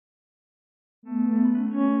There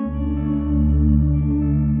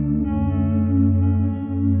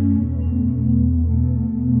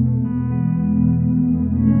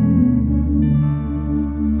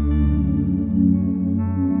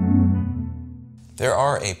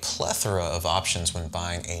are a plethora of options when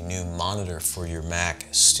buying a new monitor for your Mac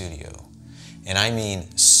Studio, and I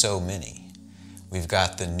mean so many. We've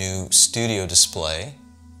got the new Studio display,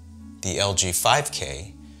 the LG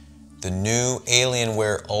 5K, the new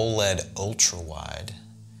Alienware OLED Ultra-Wide,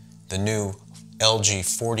 the new LG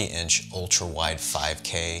 40-inch Ultra-Wide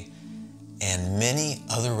 5K, and many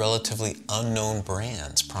other relatively unknown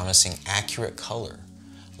brands promising accurate color,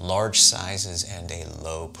 large sizes, and a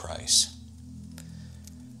low price.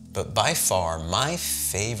 But by far, my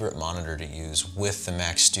favorite monitor to use with the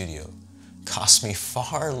Mac Studio cost me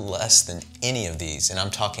far less than any of these, and I'm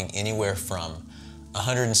talking anywhere from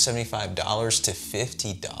 $175 to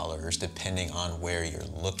 $50 depending on where you're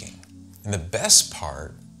looking. And the best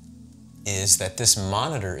part is that this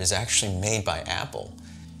monitor is actually made by Apple.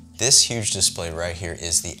 This huge display right here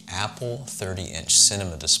is the Apple 30-inch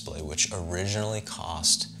Cinema display, which originally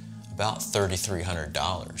cost about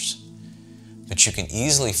 $3,300. But you can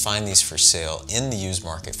easily find these for sale in the used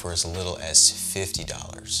market for as little as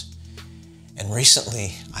 $50. And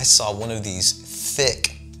recently I saw one of these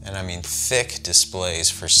thick, and I mean thick, displays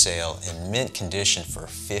for sale in mint condition for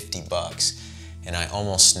 $50, and I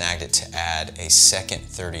almost snagged it to add a second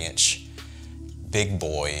 30-inch big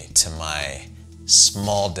boy to my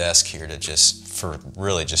small desk here to just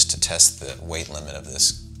to test the weight limit of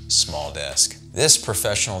this small desk. This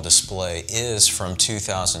professional display is from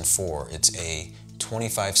 2004. It's a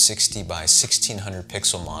 2560 by 1600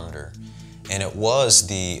 pixel monitor, and it was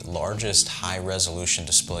the largest high-resolution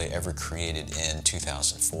display ever created in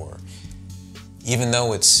 2004. Even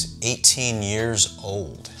though it's 18 years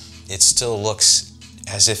old, it still looks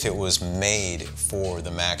as if it was made for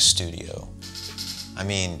the Mac Studio. I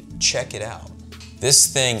mean, check it out. This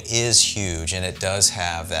thing is huge, and it does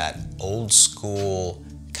have that old school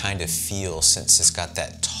kind of feel since it's got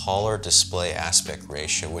that taller display aspect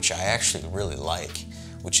ratio, which I actually really like,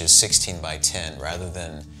 which is 16 by 10 rather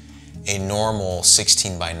than a normal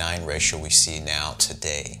 16 by 9 ratio we see now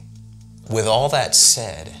today. With all that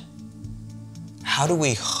said, how do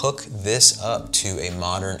we hook this up to a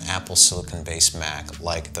modern Apple Silicon-based Mac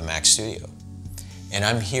like the Mac Studio? And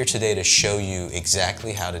I'm here today to show you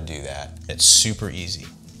exactly how to do that. It's super easy.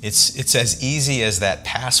 It's as easy as that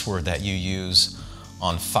password that you use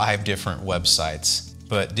on 5 different websites.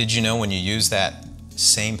 But did you know when you use that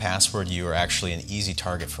same password, you are actually an easy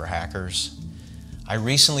target for hackers? I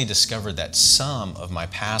recently discovered that some of my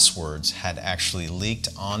passwords had actually leaked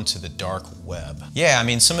onto the dark web. Yeah, I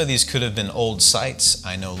mean, some of these could have been old sites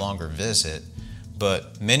I no longer visit,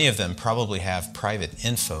 but many of them probably have private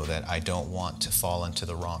info that I don't want to fall into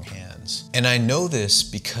the wrong hands. And I know this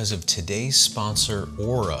because of today's sponsor,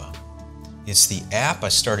 Aura. It's the app I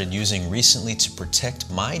started using recently to protect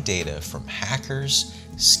my data from hackers,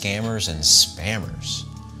 scammers, and spammers.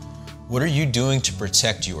 What are you doing to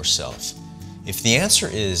protect yourself? If the answer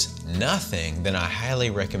is nothing, then I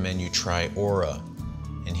highly recommend you try Aura.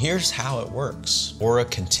 And here's how it works. Aura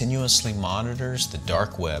continuously monitors the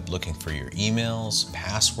dark web looking for your emails,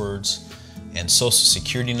 passwords, and social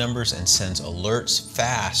security numbers, and sends alerts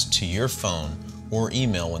fast to your phone or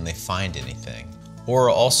email when they find anything.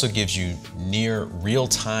 Aura also gives you near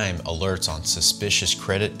real-time alerts on suspicious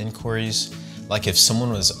credit inquiries, like if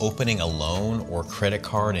someone was opening a loan or credit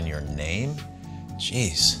card in your name.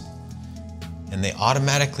 Jeez. And they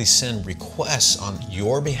automatically send requests on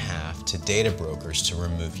your behalf to data brokers to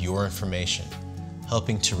remove your information,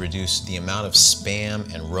 helping to reduce the amount of spam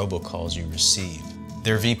and robocalls you receive.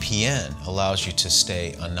 Their VPN allows you to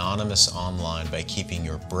stay anonymous online by keeping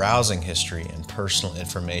your browsing history and personal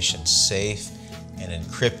information safe and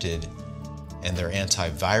encrypted, and their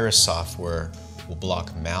antivirus software will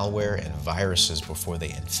block malware and viruses before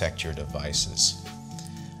they infect your devices.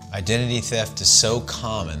 Identity theft is so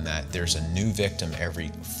common that there's a new victim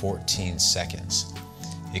every 14 seconds.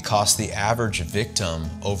 It costs the average victim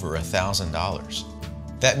over $1,000.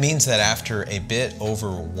 That means that after a bit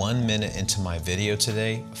over 1 minute into my video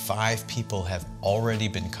today, 5 people have already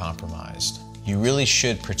been compromised. You really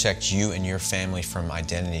should protect you and your family from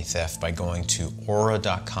identity theft by going to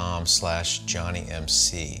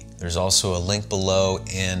aura.com/JohnnyMC. There's also a link below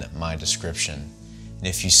in my description. And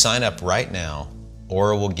if you sign up right now,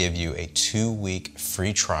 Aura will give you a 2-week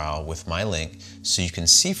free trial with my link so you can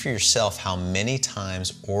see for yourself how many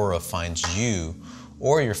times Aura finds you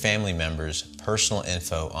or your family members' personal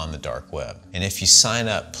info on the dark web. And if you sign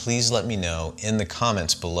up, please let me know in the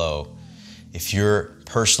comments below. If your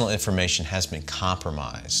personal information has been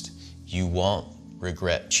compromised, you won't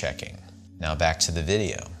regret checking. Now back to the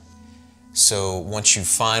video. So once you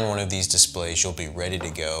find one of these displays, you'll be ready to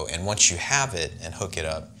go. And once you have it and hook it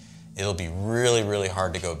up, it'll be really, really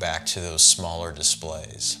hard to go back to those smaller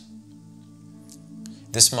displays.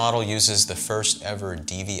 This model uses the first ever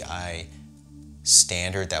DVI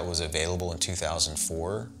standard that was available in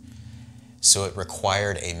 2004. So it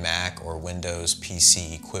required a Mac or Windows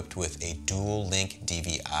PC equipped with a dual link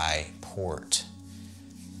DVI port.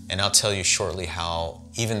 And I'll tell you shortly how,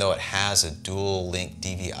 even though it has a dual link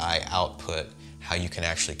DVI output, how you can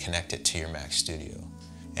actually connect it to your Mac Studio.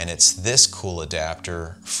 And it's this cool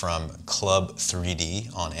adapter from Club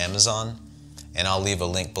 3D on Amazon. And I'll leave a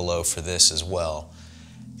link below for this as well.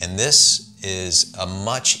 And this is a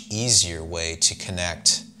much easier way to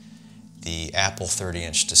connect the Apple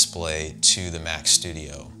 30-inch display to the Mac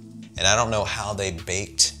Studio. And I don't know how they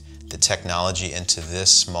baked the technology into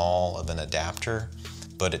this small of an adapter,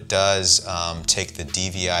 but it does take the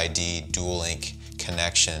DVI-D dual link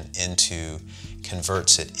connection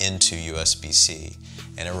converts it into USB-C.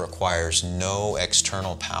 And it requires no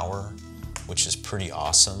external power, which is pretty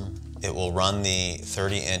awesome. It will run the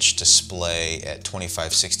 30-inch display at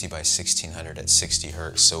 2560 by 1600 at 60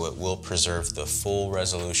 Hertz, so it will preserve the full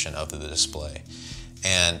resolution of the display.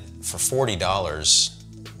 And for $40,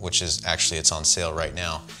 which is actually, it's on sale right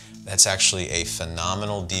now, that's actually a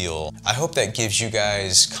phenomenal deal. I hope that gives you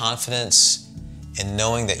guys confidence in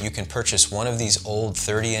knowing that you can purchase one of these old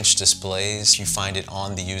 30-inch displays. If you find it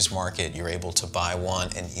on the used market, you're able to buy one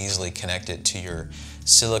and easily connect it to your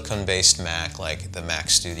silicone-based Mac like the Mac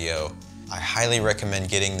Studio. I highly recommend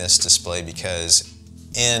getting this display because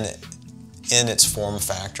in its form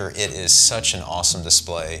factor, it is such an awesome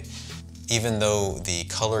display. Even though the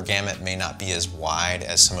color gamut may not be as wide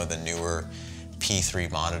as some of the newer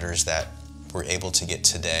P3 monitors that we're able to get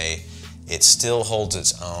today, it still holds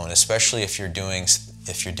its own, especially if you're doing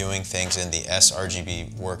things in the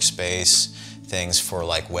sRGB workspace, things for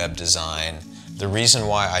like web design. The reason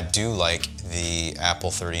why I do like the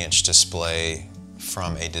Apple 30-inch display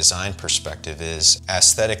from a design perspective is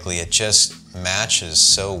aesthetically it just matches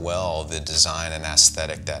so well the design and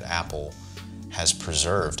aesthetic that Apple has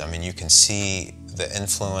preserved. I mean, you can see the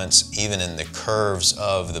influence even in the curves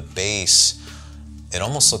of the base. It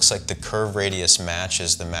almost looks like the curve radius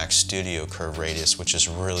matches the Mac Studio curve radius, which is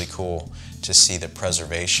really cool to see the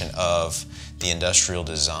preservation of the industrial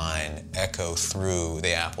design echo through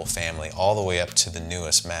the Apple family all the way up to the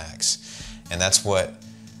newest Macs. And that's what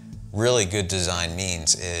really good design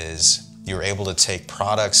means, is you're able to take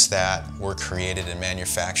products that were created and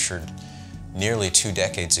manufactured nearly 2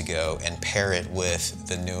 decades ago and pair it with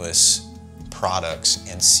the newest products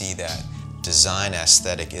and see that design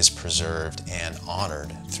aesthetic is preserved and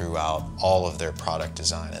honored throughout all of their product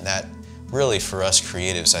design. And that really, for us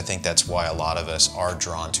creatives, I think that's why a lot of us are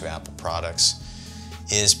drawn to Apple products,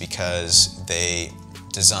 is because they,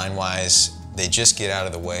 design-wise, they just get out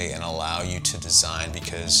of the way and allow you to design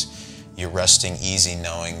because you're resting easy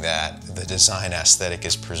knowing that the design aesthetic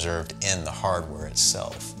is preserved in the hardware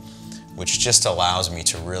itself, which just allows me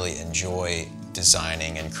to really enjoy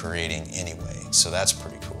designing and creating anyway. So that's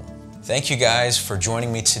pretty cool. Thank you guys for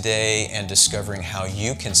joining me today and discovering how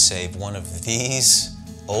you can save one of these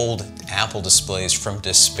old Apple displays from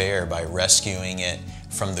despair by rescuing it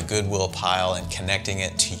from the Goodwill pile and connecting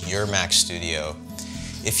it to your Mac Studio.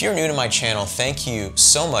 If you're new to my channel, thank you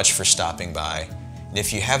so much for stopping by. And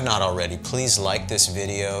if you have not already, please like this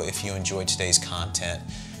video if you enjoyed today's content.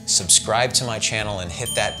 Subscribe to my channel and hit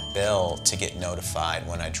that bell to get notified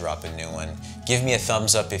when I drop a new one. Give me a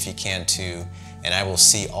thumbs up if you can too, and I will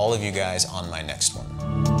see all of you guys on my next one.